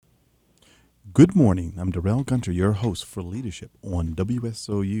Good morning. I'm Darrell Gunter, your host for Leadership on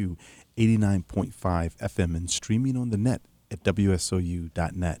WSOU 89.5 FM and streaming on the net at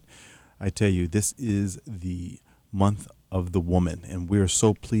WSOU.net. I tell you, this is the month of the woman, and we're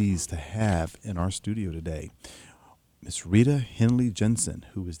so pleased to have in our studio today Miss Rita Henley Jensen,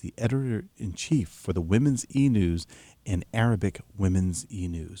 who is the editor-in-chief for the Women's E-News and Arabic Women's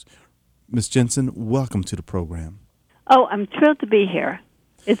E-News. Miss Jensen, welcome to the program. Oh, I'm thrilled to be here.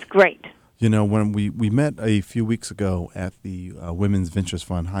 It's great. You know, when we met a few weeks ago at the Women's Ventures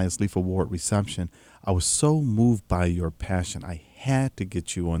Fund Highest Leaf Award reception, I was so moved by your passion. I had to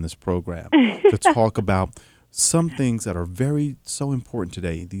get you on this program to talk about some things that are so important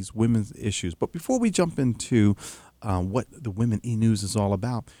today, these women's issues. But before we jump into what the Women E-News is all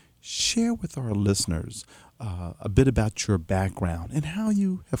about, share with our listeners a bit about your background and how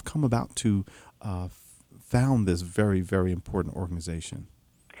you have come about to found this very, very important organization.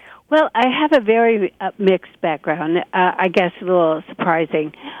 Well, I have a very mixed background, I guess a little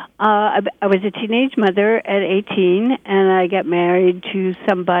surprising. I was a teenage mother at 18, and I got married to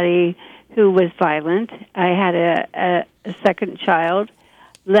somebody who was violent. I had a second child,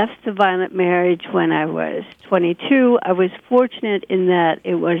 left the violent marriage when I was 22. I was fortunate in that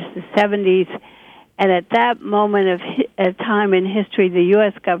it was the 70s, and at that moment of time in history, the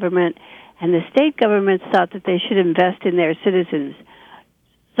U.S. government and the state governments thought that they should invest in their citizens.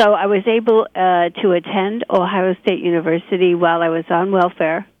 So I was able to attend Ohio State University while I was on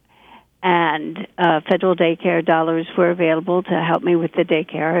welfare, and federal daycare dollars were available to help me with the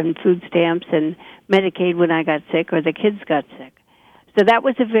daycare and food stamps and Medicaid when I got sick or the kids got sick. So that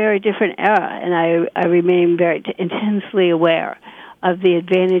was a very different era, and I remain very intensely aware of the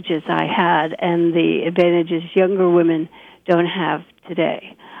advantages I had and the advantages younger women don't have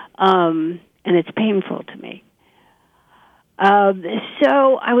today. And it's painful to me.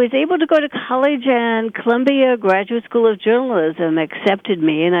 So I was able to go to college, and Columbia Graduate School of Journalism accepted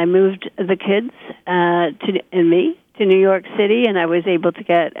me, and I moved the kids to New York City, and I was able to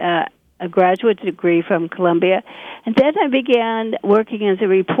get a graduate degree from Columbia. And then I began working as a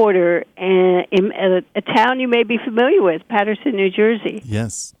reporter in a town you may be familiar with, Paterson, New Jersey.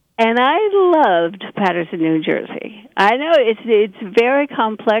 Yes. And I loved Paterson, New Jersey. I know it's a very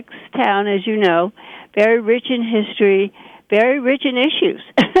complex town, as you know, very rich in history, very rich in issues.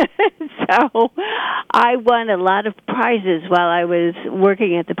 So I won a lot of prizes while I was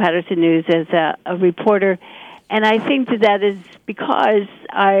working at the Paterson News as a reporter. And I think that is because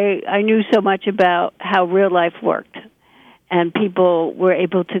I knew so much about how real life worked. And people were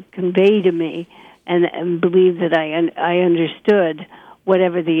able to convey to me and believe that I understood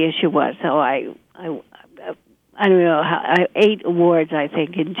whatever the issue was. So I don't know, 8 awards, I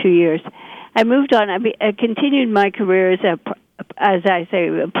think, in 2 years. I moved on. I continued my career as I say,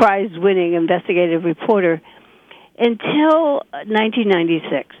 a prize-winning investigative reporter until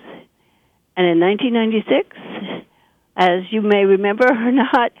 1996. And in 1996, as you may remember or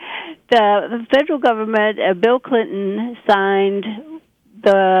not, the federal government, Bill Clinton, signed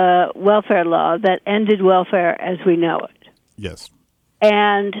the welfare law that ended welfare as we know it. Yes.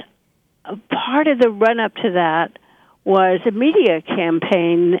 And part of the run-up to that was a media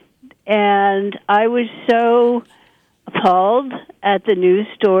campaign. And I was so appalled at the news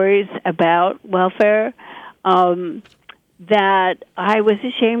stories about welfare that I was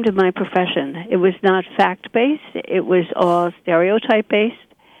ashamed of my profession. It was not fact-based. It was all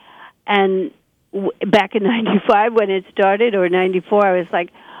stereotype-based. And back in 95 when it started, or 94, I was like,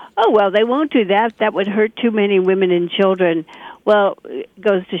 oh, well, they won't do that. That would hurt too many women and children. Well, it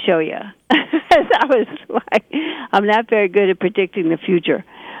goes to show you. I was like, I'm not very good at predicting the future.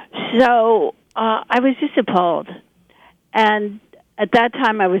 So I was just appalled. And at that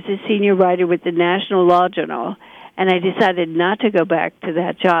time, I was a senior writer with the National Law Journal, and I decided not to go back to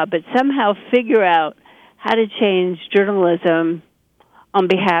that job, but somehow figure out how to change journalism on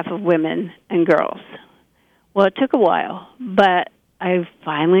behalf of women and girls. Well, it took a while, but I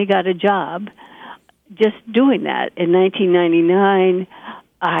finally got a job just doing that. In 1999,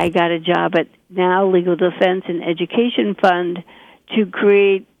 I got a job at Now Legal Defense and Education Fund to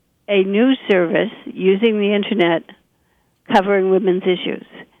create a news service using the Internet covering women's issues.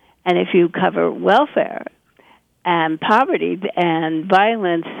 And if you cover welfare and poverty and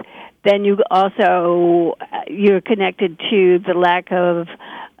violence, then you're connected to the lack of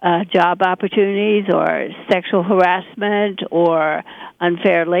job opportunities or sexual harassment or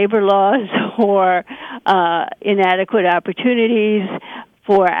unfair labor laws or inadequate opportunities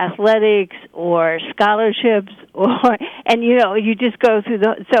for athletics or scholarships and you just go through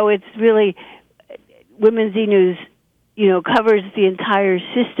so it's really Women's E-News covers the entire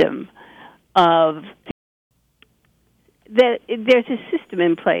system of that there's a system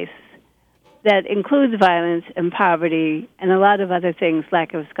in place that includes violence and poverty and a lot of other things,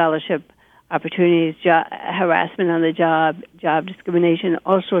 lack of scholarship opportunities, harassment on the job discrimination,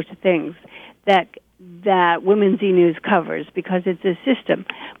 all sorts of things that Women's E-News covers because it's a system.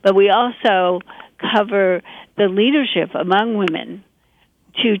 But we also cover the leadership among women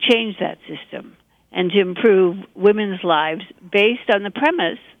to change that system and to improve women's lives based on the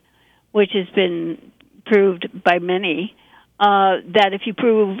premise, which has been proved by many, that if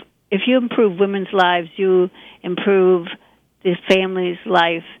you improve women's lives, you improve the family's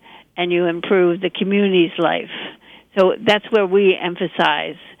life and you improve the community's life. So that's where we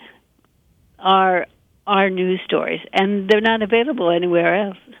emphasize our news stories, and they're not available anywhere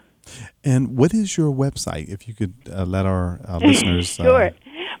else. And what is your website, if you could let our listeners... Sure.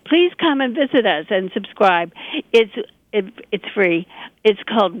 Please come and visit us and subscribe. It's free. It's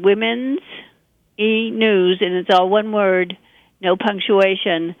called Women's E-News, and it's all one word, no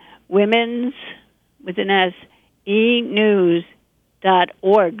punctuation, women's, with an S, enews.org.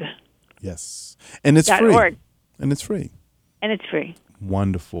 Yes. And it's free. .org. And it's free. And it's free.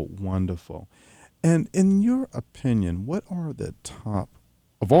 Wonderful, wonderful. And in your opinion, what are the top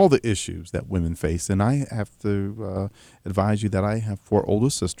of all the issues that women face? And I have to advise you that I have 4 older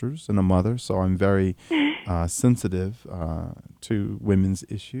sisters and a mother, so I'm very sensitive to women's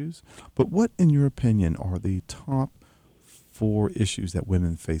issues. But what, in your opinion, are the top 4 issues that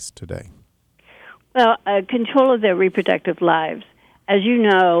women face today? Well, control of their reproductive lives. As you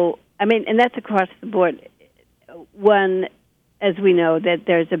know, and that's across the board. One, as we know, that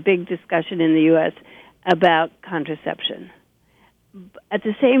there's a big discussion in the U.S. about contraception. At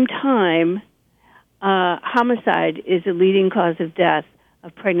the same time, homicide is a leading cause of death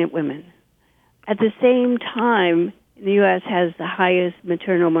of pregnant women. At the same time, the U.S. has the highest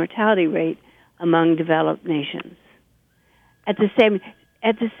maternal mortality rate among developed nations. At the same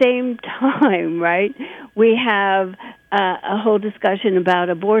time, right, we have a whole discussion about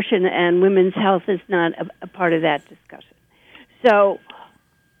abortion, and women's health is not a part of that discussion. So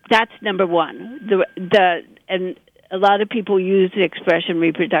that's number one. And a lot of people use the expression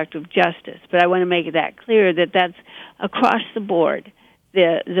reproductive justice, but I want to make that clear that that's across the board,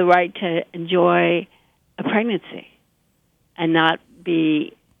 the right to enjoy a pregnancy and not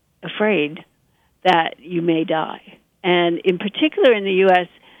be afraid that you may die. And in particular in the U.S.,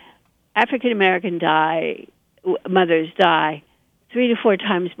 African American mothers die 3 to 4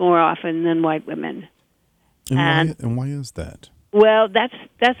 times more often than white women. And why is that? Well, that's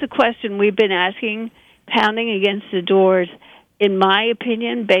a question we've been asking, pounding against the doors. In my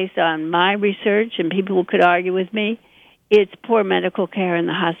opinion, based on my research, and people could argue with me, it's poor medical care in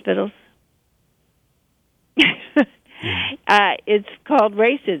the hospitals. It's called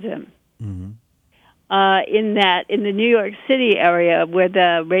racism. Mm-hmm. In the New York City area, where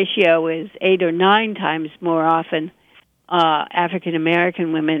the ratio is 8 or 9 times more often African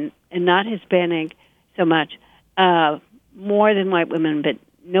American women, and not Hispanic so much, more than white women, but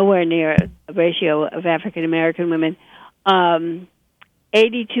nowhere near a ratio of African American women.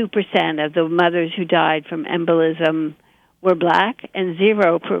 82% of the mothers who died from embolism were black, and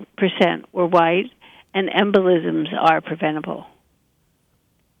 0% were white, and embolisms are preventable.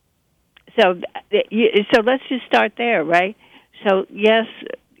 So let's just start there, right? So yes,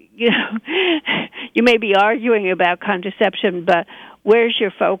 you may be arguing about contraception, but where's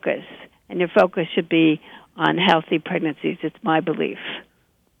your focus? And your focus should be on healthy pregnancies. It's my belief.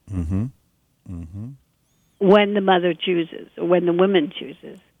 Mm-hmm. Mm-hmm. When the mother chooses, or when the woman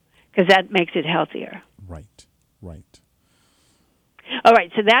chooses, because that makes it healthier. Right. All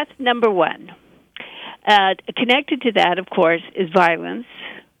right, so that's number one. Connected to that, of course, is violence.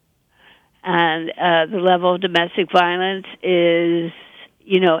 And the level of domestic violence is,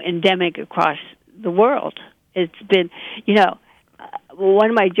 endemic across the world. It's been, one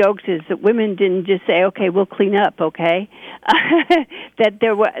of my jokes is that women didn't just say, "Okay, we'll clean up," okay? That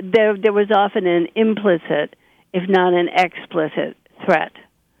there was often an implicit, if not an explicit, threat,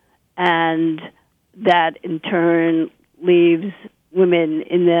 and that in turn leaves women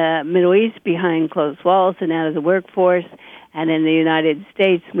in the Middle East behind closed walls and out of the workforce. And in the United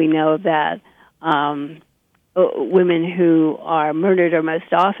States, we know that women who are murdered are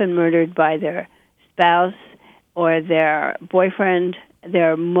most often murdered by their spouse or their boyfriend.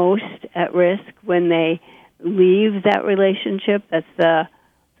 They're most at risk when they leave that relationship. That's the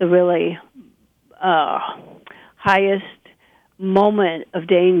really highest moment of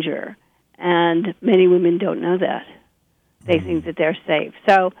danger. And many women don't know that. They think that they're safe.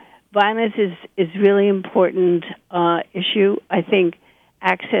 So violence is really important issue. I think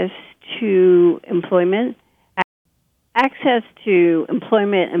access to employment. Access to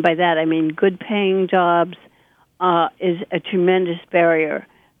employment, and by that I mean good-paying jobs, is a tremendous barrier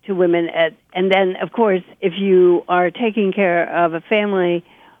to women. And then, of course, if you are taking care of a family,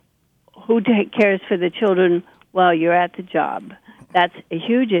 who cares for the children while you're at the job? That's a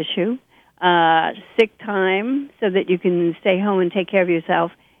huge issue. Sick time so that you can stay home and take care of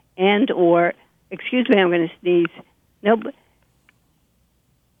yourself, and or, excuse me, I'm going to sneeze. Nope.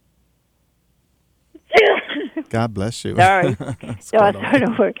 God bless you. Sorry.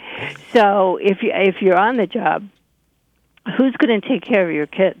 So if you're on the job, who's going to take care of your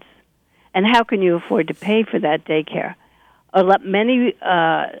kids, and how can you afford to pay for that daycare? Many,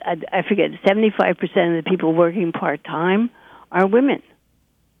 I forget, 75% of the people working part time are women,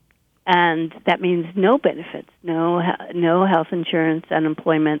 and that means no benefits, no health insurance,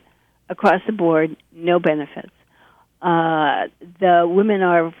 unemployment across the board, no benefits. The women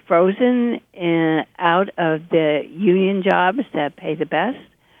are frozen out of the union jobs that pay the best,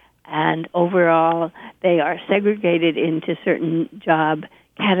 and overall they are segregated into certain job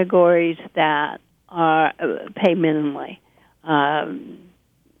categories that are pay minimally.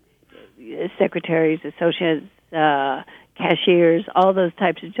 Secretaries, associates, cashiers, all those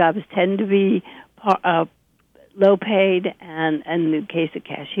types of jobs tend to be low paid, and in the case of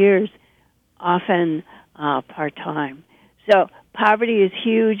cashiers, often part-time. So poverty is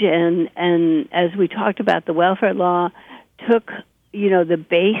huge, and as we talked about, the welfare law took, the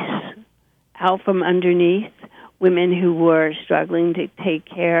base out from underneath women who were struggling to take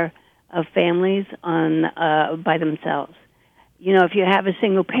care of families by themselves. If you have a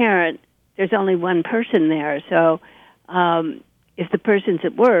single parent, there's only one person there. So if the person's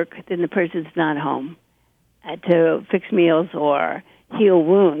at work, then the person's not home to fix meals or heal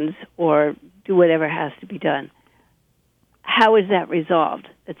wounds or do whatever has to be done. How is that resolved?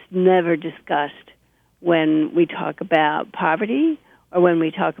 It's never discussed when we talk about poverty or when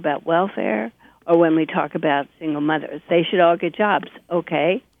we talk about welfare or when we talk about single mothers. They should all get jobs.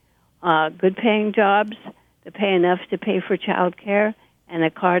 Okay. Good paying jobs that pay enough to pay for child care and a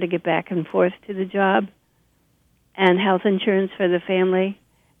car to get back and forth to the job and health insurance for the family.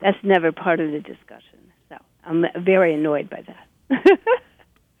 That's never part of the discussion. So I'm very annoyed by that.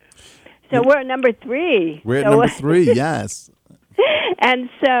 So we're at number 3. We're at number 3, yes. And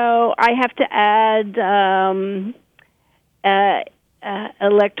so I have to add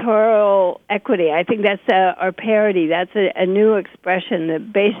electoral equity. I think that's or parity. That's a new expression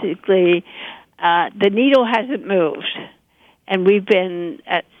that basically the needle hasn't moved, and we've been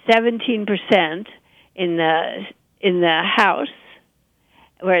at 17% in the House.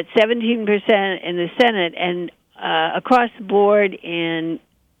 We're at 17% in the Senate, and across the board in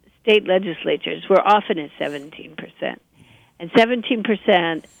state legislatures, we're often at 17%. And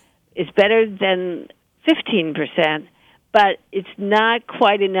 17% is better than 15%, but it's not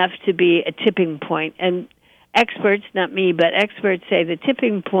quite enough to be a tipping point. And experts, not me, but experts say the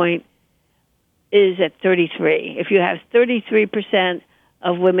tipping point is at 33. If you have 33%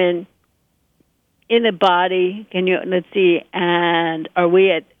 of women in a body, let's see, and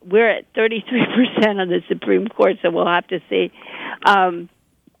we're at 33% on the Supreme Court, so we'll have to see.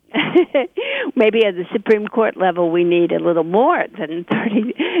 Maybe at the Supreme Court level, we need a little more than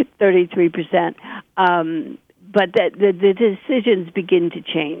 33%. But the decisions begin to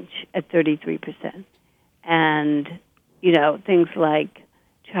change at 33%. And, things like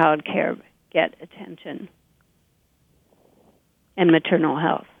child care get attention and maternal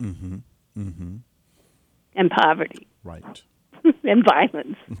health and poverty. Right. And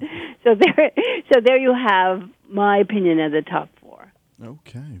violence. So there you have my opinion of the top 4.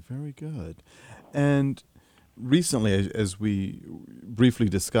 Okay, very good. And recently, as we briefly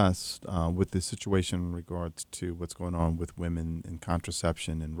discussed with the situation in regards to what's going on with women and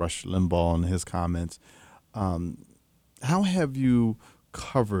contraception and Rush Limbaugh and his comments, how have you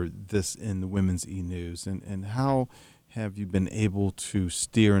covered this in the Women's E-News, and how have you been able to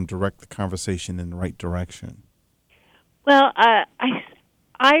steer and direct the conversation in the right direction? Well, I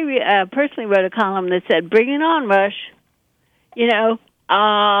personally wrote a column that said, "Bring it on, Rush,"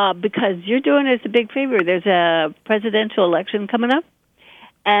 because you're doing us a big favor. There's a presidential election coming up,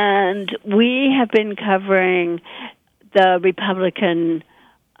 and we have been covering the Republican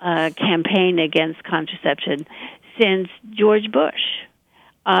campaign against contraception since George Bush.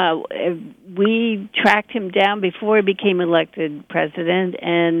 We tracked him down before he became elected president,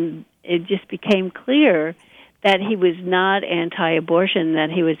 and it just became clear that he was not anti-abortion,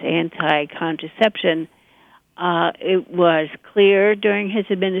 that he was anti-contraception. It was clear during his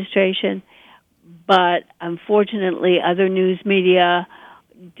administration, but unfortunately other news media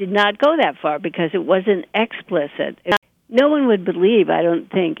did not go that far because it wasn't explicit. No one would believe, I don't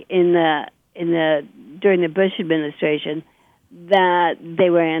think, during the Bush administration that they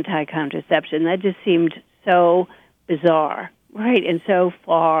were anti-contraception. That just seemed so bizarre, right, and so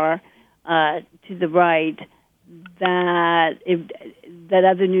far to the right that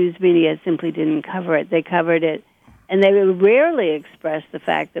other news media simply didn't cover it. They covered it, and they rarely expressed the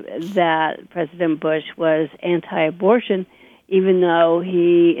fact that President Bush was anti-abortion, even though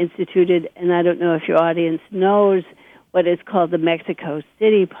he instituted, and I don't know if your audience knows, what is called the Mexico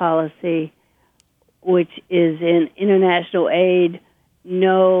City policy, which is in international aid.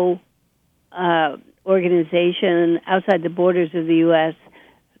 No organization outside the borders of the U.S.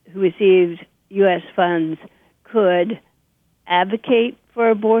 who received U.S. funds could advocate for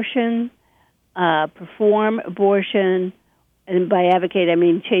abortion, perform abortion, and by advocate I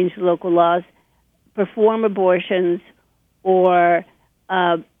mean change the local laws, perform abortions, or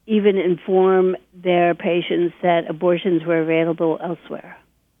even inform their patients that abortions were available elsewhere.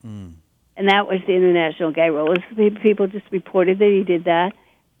 Mm. And that was the international gay rule. People just reported that he did that,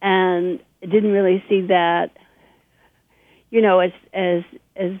 and didn't really see that, as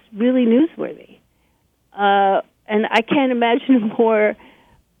really newsworthy. And I can't imagine a more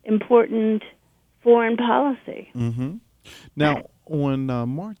important foreign policy. Mm-hmm. Now, on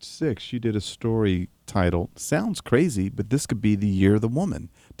March 6th, you did a story titled, sounds crazy, but this could be the year of the woman.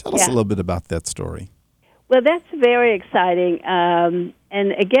 Tell us a little bit about that story. Well, that's very exciting. And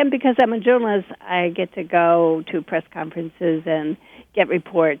again, because I'm a journalist, I get to go to press conferences and get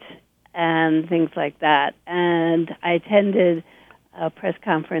reports and things like that. And I attended a press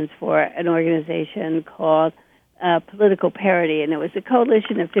conference for an organization called Political Parity, and it was a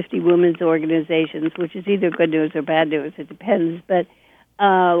coalition of 50 women's organizations, which is either good news or bad news. It depends. But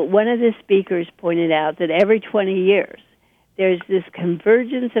one of the speakers pointed out that every 20 years, there's this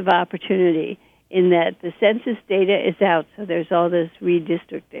convergence of opportunity in that the census data is out, so there's all this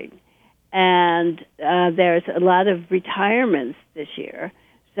redistricting. And there's a lot of retirements this year.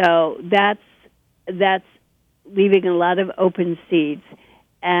 So that's leaving a lot of open seats.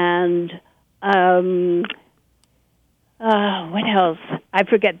 And what else? I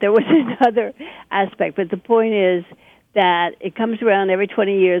forget. There was another aspect, but the point is that it comes around every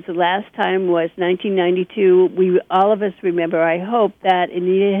 20 years. The last time was 1992. All of us remember, I hope, that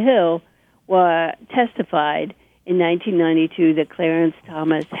Anita Hill testified in 1992 that Clarence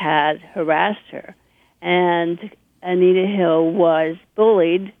Thomas had harassed her. And Anita Hill was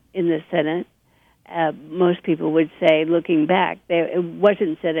bullied in the Senate. Most people would say, looking back, it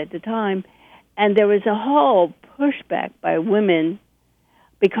wasn't said at the time. And there was a whole pushback by women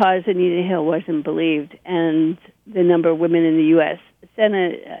because Anita Hill wasn't believed. And the number of women in the U.S.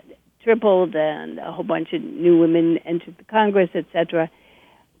 Senate tripled, and a whole bunch of new women entered the Congress, etc.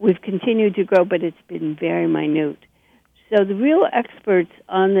 We've continued to grow, but it's been very minute. So the real experts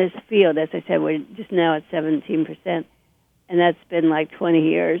on this field, as I said, we're just now at 17%, and that's been like 20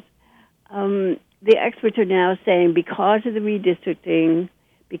 years. The experts are now saying because of the redistricting,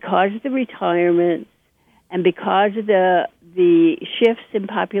 because of the retirements, and because of the shifts in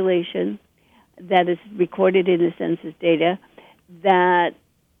population that is recorded in the census data, that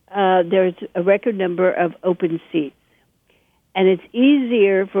there's a record number of open seats. And it's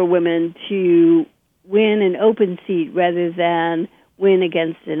easier for women to win an open seat rather than win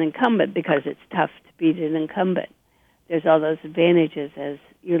against an incumbent because it's tough to beat an incumbent. There's all those advantages, as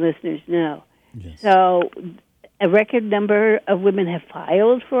your listeners know. Yes. So a record number of women have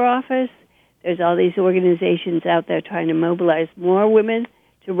filed for office. There's all these organizations out there trying to mobilize more women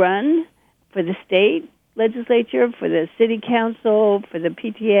to run for the state legislature, for the city council, for the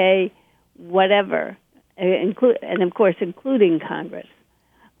PTA, whatever, and of course including Congress.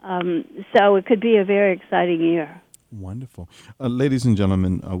 So it could be a very exciting year. Wonderful. Ladies and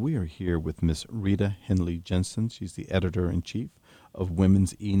gentlemen, we are here with Miss Rita Henley Jensen. She's the editor-in-chief of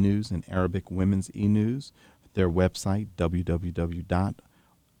Women's E-News and Arabic Women's E-News. Their website,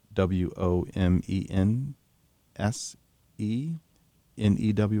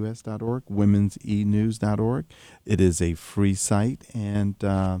 www.womensenews.org, womensenews.org. It is a free site, and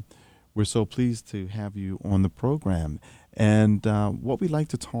we're so pleased to have you on the program. And what we'd like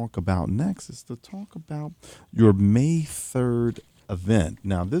to talk about next is to talk about your May 3rd event.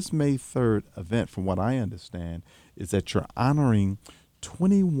 Now, this May 3rd event, from what I understand, is that you're honoring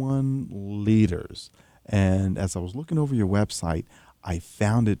 21 leaders. And as I was looking over your website, I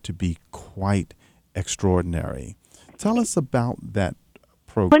found it to be quite extraordinary. Tell us about that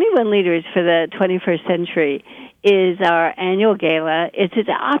program. 21 Leaders for the 21st Century is our annual gala. It's an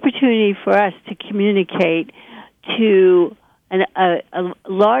opportunity for us to communicate to a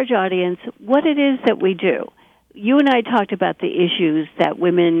large audience what it is that we do. You and I talked about the issues that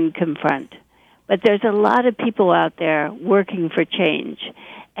women confront, but there's a lot of people out there working for change,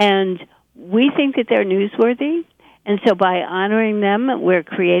 and we think that they're newsworthy, and so by honoring them, we're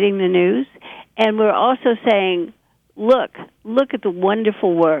creating the news, and we're also saying, look at the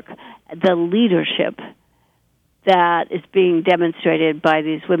wonderful work, the leadership that is being demonstrated by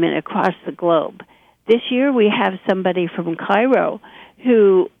these women across the globe. This year we have somebody from Cairo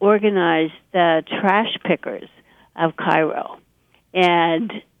who organized the trash pickers of Cairo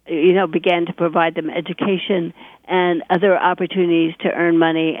and, began to provide them education and other opportunities to earn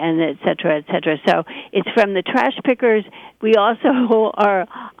money and et cetera, et cetera. So it's from the trash pickers. We also are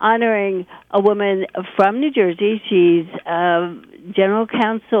honoring a woman from New Jersey. She's General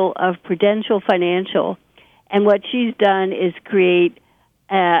Counsel of Prudential Financial. And what she's done is create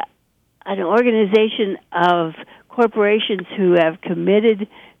an organization of corporations who have committed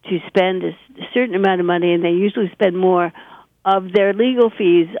to spend a certain amount of money, and they usually spend more of their legal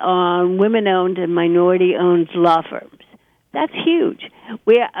fees on women-owned and minority-owned law firms. That's huge.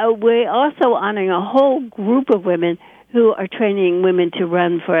 We're also honoring a whole group of women who are training women to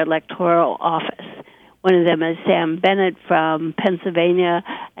run for electoral office. One of them is Sam Bennett from Pennsylvania.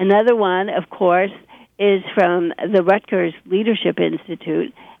 Another one, of course, is from the Rutgers Leadership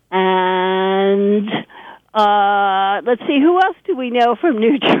Institute. And let's see, who else do we know from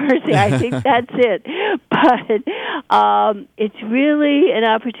New Jersey? I think that's it. But it's really an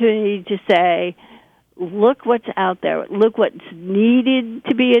opportunity to say, look what's out there, look what's needed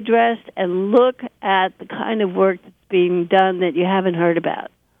to be addressed, and look at the kind of work that's being done that you haven't heard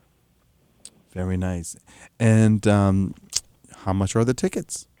about. Very nice. And how much are the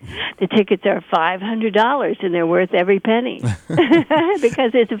tickets? The tickets are $500, and they're worth every penny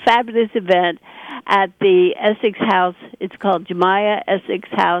because it's a fabulous event at the Essex House. It's called Jemiah Essex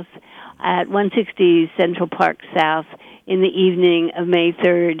House at 160 Central Park South in the evening of May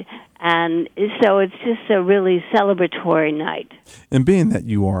 3rd. And so it's just a really celebratory night. And being that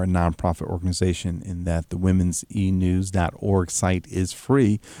you are a nonprofit organization and that the women'senews.org site is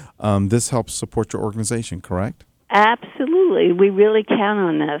free, this helps support your organization, correct? Absolutely. We really count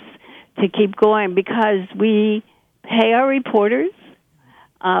on this to keep going because we pay our reporters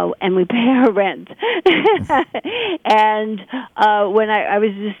and we pay our rent. And when I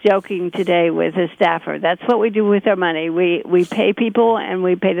was just joking today with a staffer, that's what we do with our money. We pay people and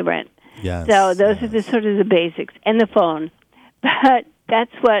we pay the rent. Yes, so those are the sort of the basics, and the phone. But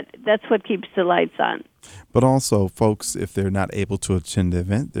that's what keeps the lights on. But also, folks, if they're not able to attend the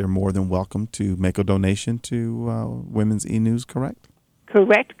event, they're more than welcome to make a donation to Women's E-News, correct?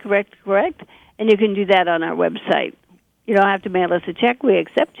 Correct. And you can do that on our website. You don't have to mail us a check. We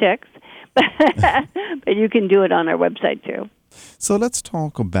accept checks, but you can do it on our website, too. So let's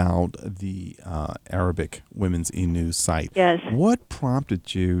talk about the Arabic Women's E-News site. Yes. What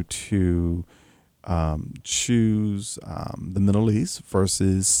prompted you to choose the Middle East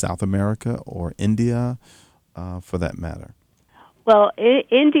versus South America or India, for that matter? Well,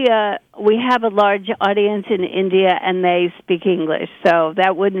 India, we have a large audience in India, and they speak English, so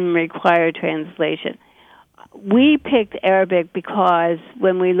that wouldn't require translation. We picked Arabic because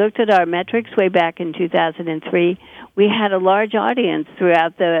when we looked at our metrics way back in 2003, we had a large audience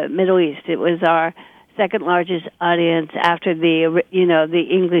throughout the Middle East. It was our second largest audience after the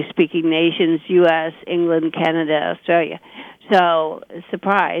English-speaking nations, U.S., England, Canada, Australia. So,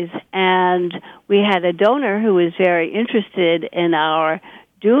 surprise. And we had a donor who was very interested in our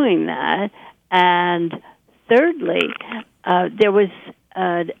doing that. And thirdly, there was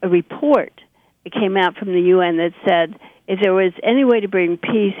a report that came out from the UN that said if there was any way to bring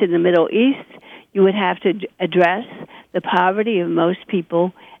peace in the Middle East, you would have to address the poverty of most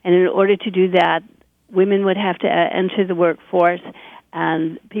people. And in order to do that, women would have to enter the workforce,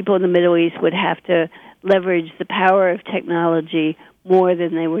 and people in the Middle East would have to leverage the power of technology more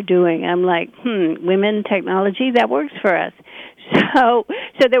than they were doing. I'm like, women, technology, that works for us. So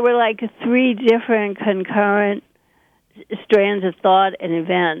there were like three different concurrent strands of thought and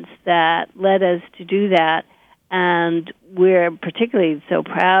events that led us to do that, and we're particularly so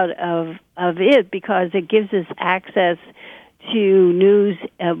proud of it because it gives us access to news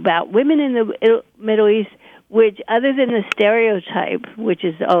about women in the Middle East, which, other than the stereotype, which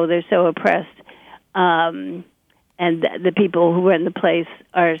is, they're so oppressed, and the people who run the place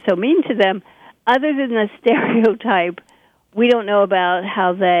are so mean to them, other than the stereotype, we don't know about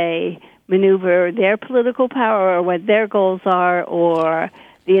how they maneuver their political power or what their goals are or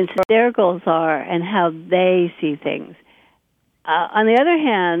their goals are and how they see things. On the other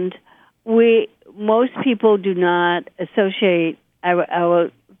hand, Most people do not associate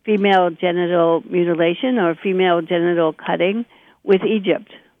our female genital mutilation or female genital cutting with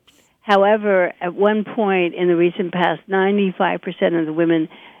Egypt. However, at one point in the recent past, 95% of the women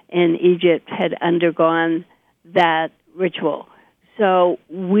in Egypt had undergone that ritual. So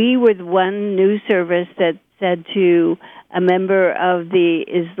we were the one news service that said to a member of the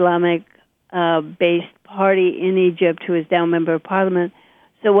Islamic-based party in Egypt who is now a member of parliament,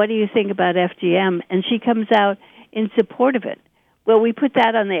 so what do you think about FGM? And she comes out in support of it. Well, we put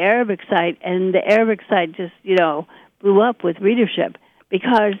that on the Arabic site, and the Arabic site just, blew up with readership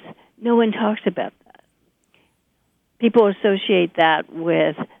because no one talks about that. People associate that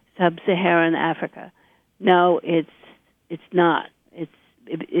with sub-Saharan Africa. No, it's not.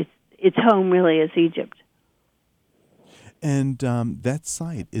 Its home really is Egypt. And that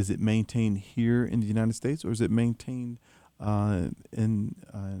site, is it maintained here in the United States, or is it maintained in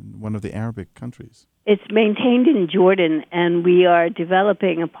one of the Arabic countries? It's maintained in Jordan, and we are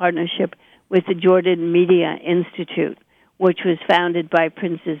developing a partnership with the Jordan Media Institute, which was founded by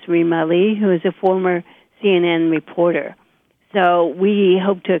Princess Reem Ali, who is a former CNN reporter. So we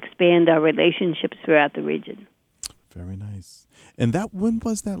hope to expand our relationships throughout the region. Very nice. And when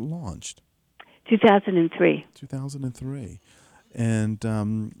was that launched? 2003. 2003. And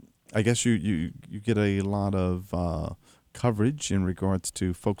I guess you get a lot of coverage in regards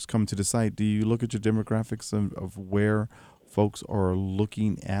to folks coming to the site. Do you look at your demographics of where folks are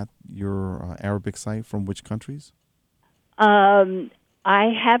looking at your Arabic site from which countries? I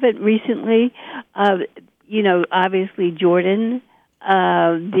haven't recently. Obviously Jordan,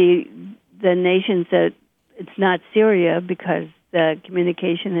 the nations that it's not Syria because the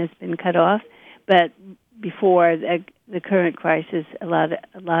communication has been cut off, but before the current crisis, a lot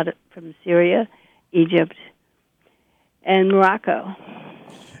from Syria, Egypt, and Morocco,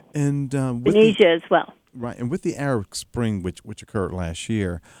 and Tunisia as well. Right, and with the Arab Spring, which occurred last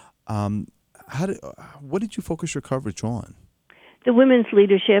year, what did you focus your coverage on? The women's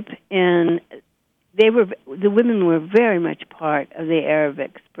leadership, and the women were very much part of the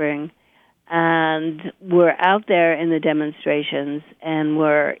Arabic Spring, and were out there in the demonstrations and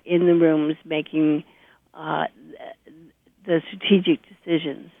were in the rooms making the strategic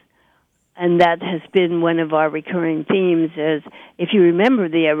decisions. And that has been one of our recurring themes is, if you remember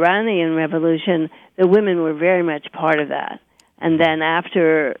the Iranian Revolution, the women were very much part of that. And then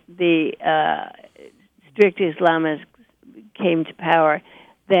after the strict Islamists came to power,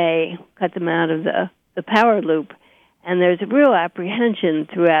 they cut them out of the power loop. And there's a real apprehension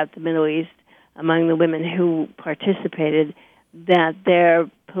throughout the Middle East among the women who participated that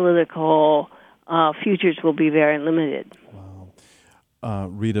their political futures will be very limited.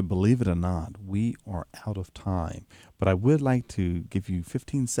 Rita, believe it or not, we are out of time. But I would like to give you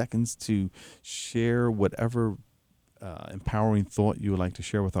 15 seconds to share whatever empowering thought you would like to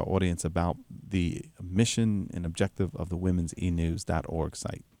share with our audience about the mission and objective of the women's enews.org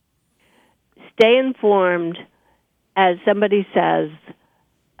site. Stay informed. As somebody says,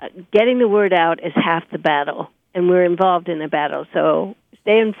 getting the word out is half the battle, and we're involved in the battle. So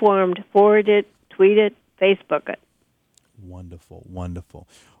stay informed, forward it, tweet it, Facebook it. Wonderful, wonderful.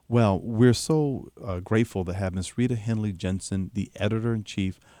 Well, we're so grateful to have Ms. Rita Henley Jensen, the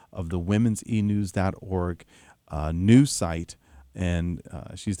editor-in-chief of the women's enews.org news site, and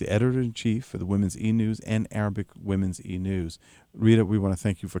she's the editor-in-chief for the Women's E-News and Arabic Women's E-News. Rita, we want to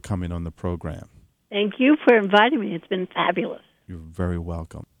thank you for coming on the program. Thank you for inviting me. It's been fabulous. You're very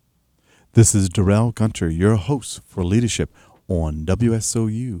welcome. This is Darrell Gunter, your host for Leadership on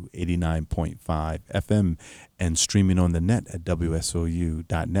WSOU 89.5 FM and streaming on the net at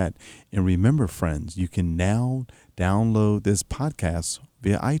WSOU.net. And remember, friends, you can now download this podcast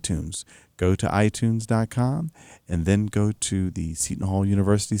via iTunes. Go to iTunes.com and then go to the Seton Hall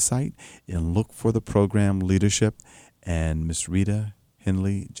University site and look for the program Leadership and Miss Rita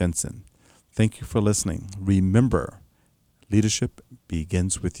Henley Jensen. Thank you for listening. Remember, leadership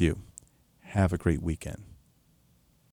begins with you. Have a great weekend.